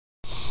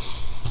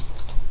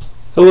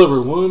Hello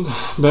everyone,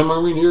 Ben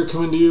Marine here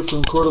coming to you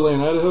from Coeur d'Alene,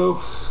 Idaho,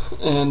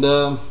 and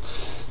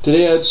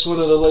today I just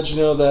wanted to let you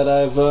know that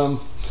I've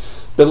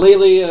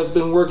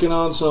been working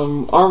on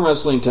some arm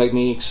wrestling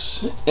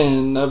techniques,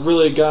 and I've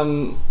really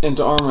gotten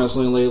into arm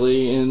wrestling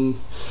lately, and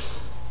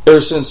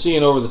ever since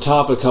seeing Over the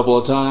Top a couple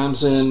of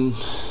times, and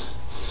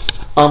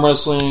arm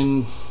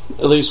wrestling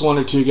at least one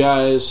or two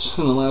guys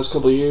in the last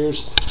couple of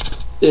years,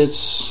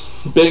 it's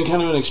been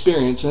kind of an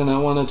experience, and I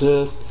wanted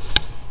to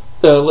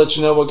let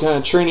you know what kind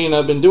of training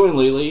I've been doing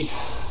lately.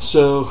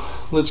 So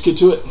let's get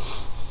to it.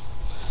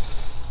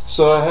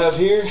 So I have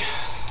here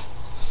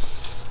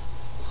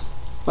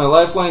my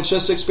Lifeline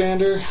chest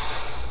expander,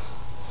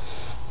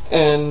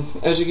 and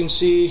as you can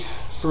see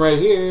from right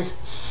here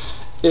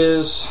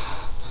is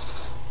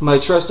my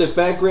trusted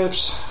Fat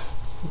Gripz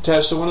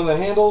attached to one of the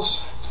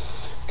handles,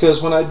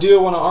 because when I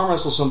do want to arm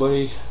wrestle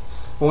somebody,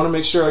 I want to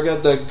make sure I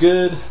got that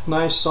good,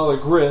 nice,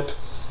 solid grip,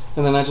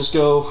 and then I just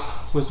go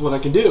with what I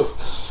can do.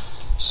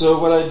 So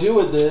what I do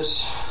with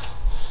this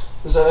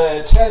is that I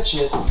attach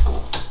it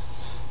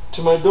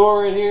to my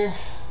door right here.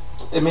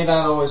 It may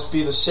not always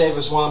be the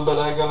safest one, but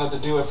I'm going to have to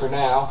do it for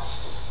now.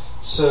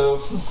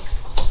 So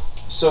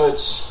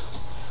it's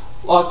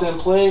locked in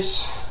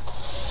place.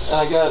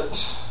 I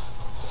got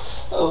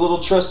a little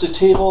trusted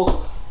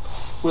table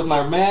with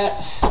my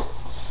mat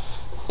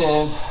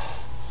and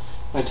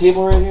my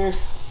table right here.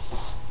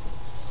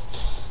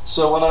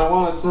 So what I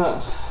want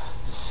to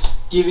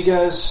give you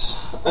guys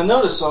a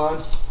notice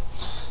on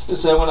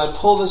is that when I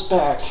pull this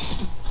back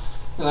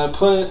and I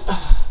put it,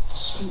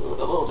 just move it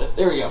a little bit,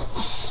 there we go,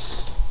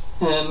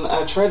 and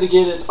I tried to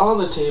get it on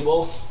the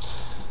table,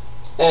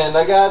 and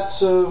I got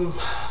some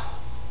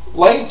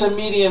light to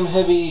medium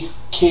heavy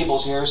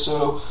cables here,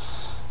 so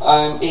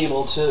I'm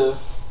able to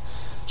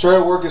try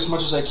to work as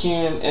much as I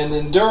can, and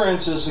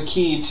endurance is the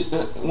key to,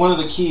 one of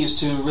the keys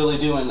to really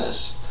doing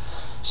this.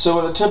 So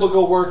in a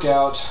typical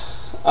workout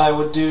I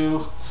would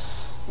do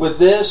with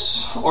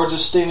this, or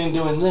just standing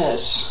doing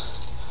this,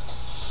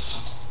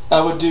 I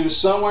would do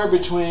somewhere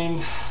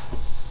between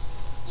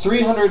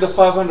 300 to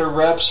 500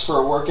 reps for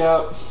a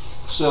workout.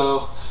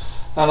 So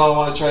I don't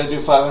want to try to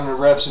do 500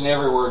 reps in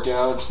every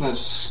workout.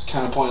 That's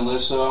kind of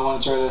pointless. So I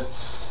want to try to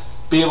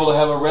be able to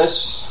have a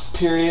rest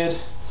period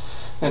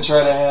and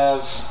try to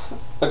have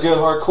a good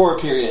hardcore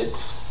period.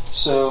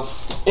 So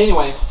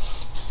anyway,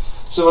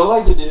 so what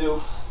I like to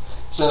do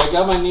is that I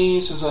got my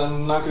knees, since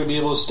I'm not going to be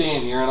able to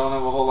stand here. I don't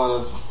have a whole lot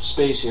of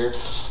space here.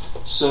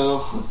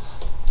 So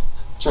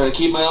try to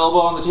keep my elbow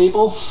on the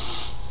table,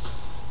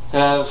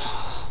 have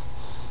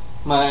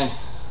my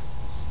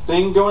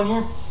thing going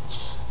here,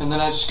 and then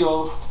I just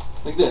go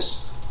like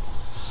this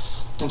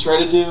and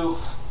try to do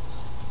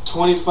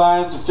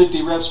 25 to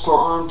 50 reps per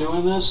arm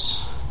doing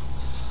this.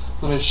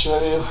 Let me show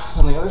you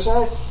on the other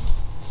side.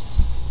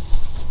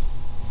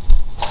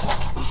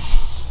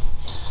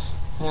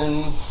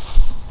 And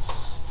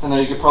I know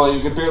you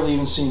could barely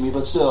even see me,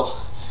 but still.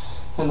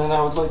 And then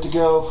I would like to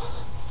go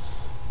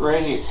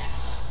right here.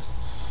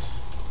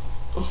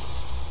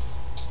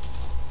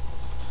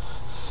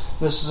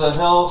 This is a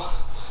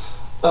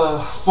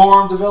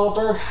forearm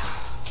developer,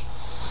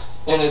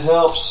 and it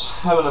helps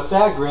having a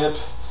fat grip,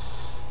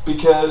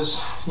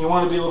 because you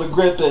want to be able to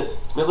grip it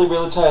really,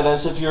 really tight,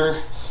 as if you're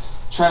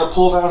trying to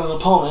pull down an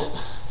opponent,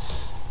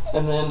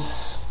 and then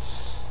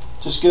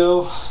just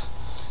go.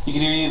 You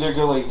can either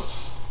go like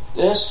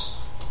this,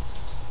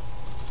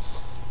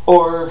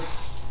 or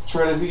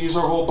try to use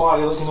our whole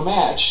body like in a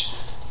match,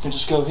 and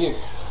just go here.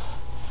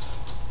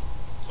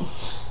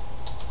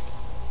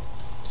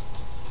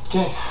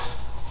 Okay.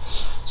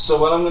 So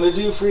what I'm going to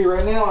do for you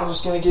right now, I'm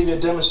just going to give you a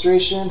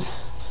demonstration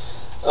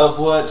of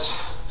what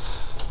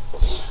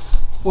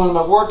one of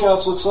my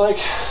workouts looks like,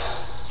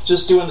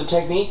 just doing the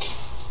technique.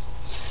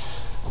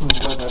 I'm going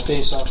to wipe my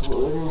face off a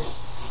little bit here.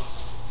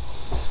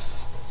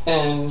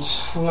 And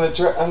I'm going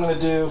to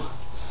do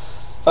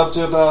up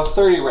to about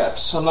 30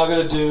 reps. I'm not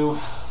going to do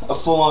a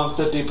full-on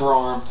 50 per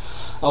arm.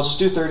 I'll just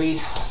do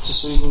 30,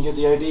 just so you can get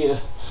the idea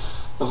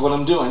of what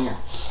I'm doing here.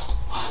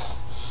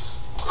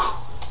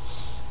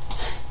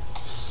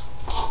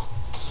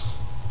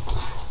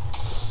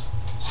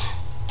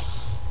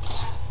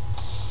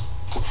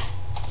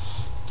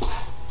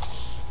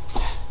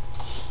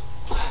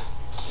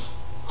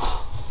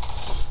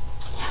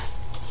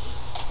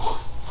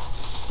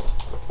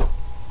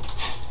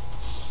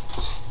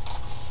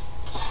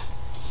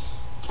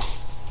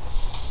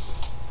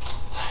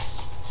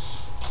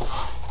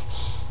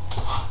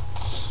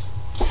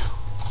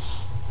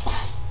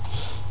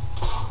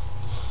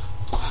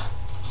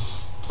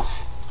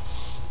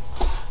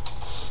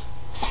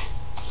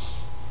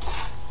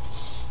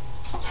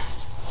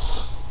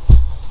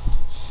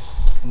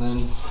 And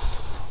then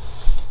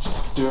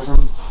do it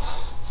from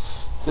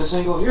this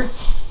angle here.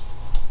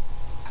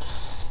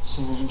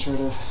 See if I can try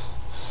to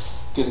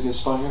get a good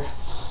spot here.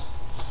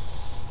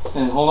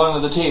 And hold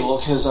on to the table,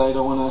 because I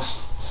don't want to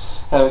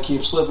have it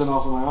keep slipping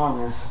off of my arm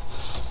here.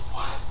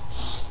 1,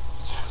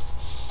 2,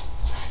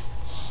 3,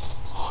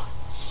 4,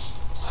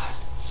 5,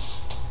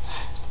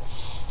 6,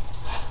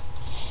 7,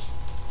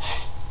 8,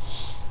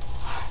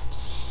 9,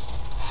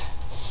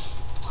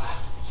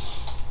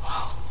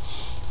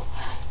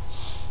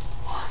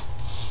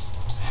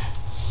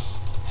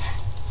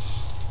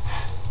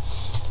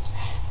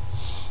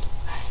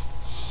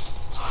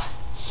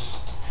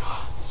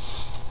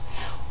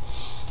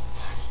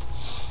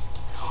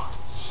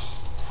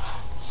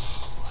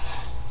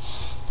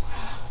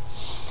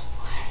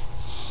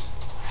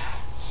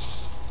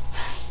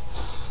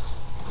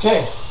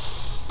 Okay,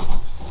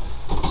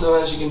 so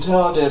as you can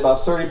tell, I did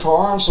about 30 per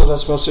arm, so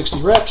that's about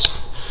 60 reps.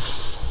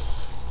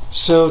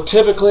 So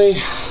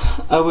typically,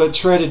 I would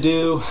try to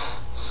do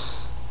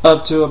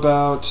up to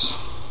about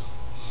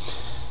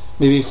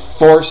maybe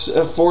 4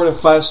 to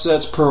 5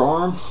 sets per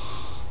arm,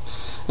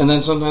 and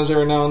then sometimes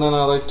every now and then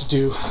I like to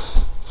do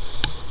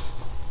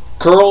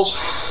curls,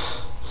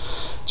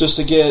 just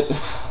to get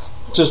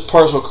just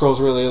partial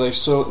curls, really, like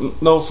so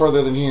no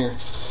further than here,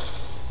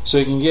 so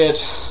you can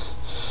get.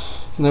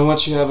 And then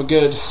once you have a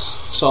good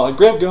solid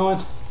grip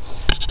going,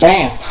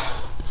 bam.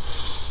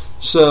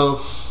 So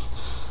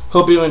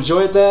hope you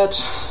enjoyed that.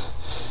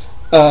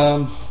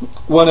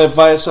 One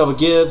advice I would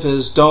give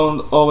is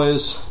don't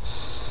always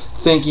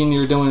thinking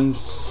you're doing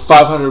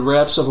 500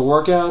 reps of a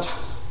workout.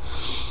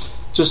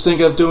 Just think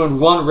of doing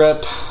 1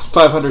 rep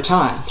 500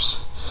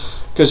 times,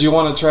 because you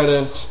want to try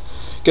to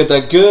get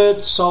that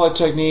good solid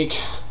technique,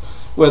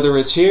 whether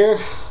it's here,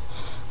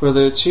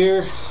 whether it's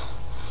here,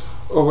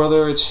 or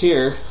whether it's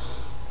here,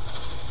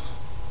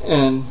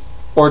 and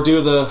or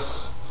do the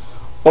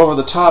over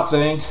the top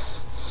thing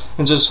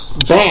and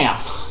just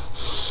bam,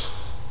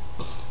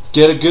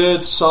 get a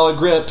good solid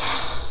grip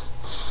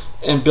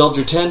and build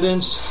your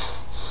tendons,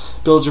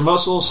 build your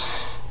muscles.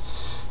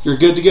 You're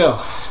good to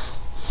go.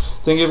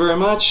 Thank you very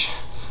much.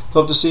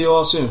 Hope to see you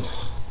all soon.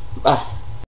 Bye.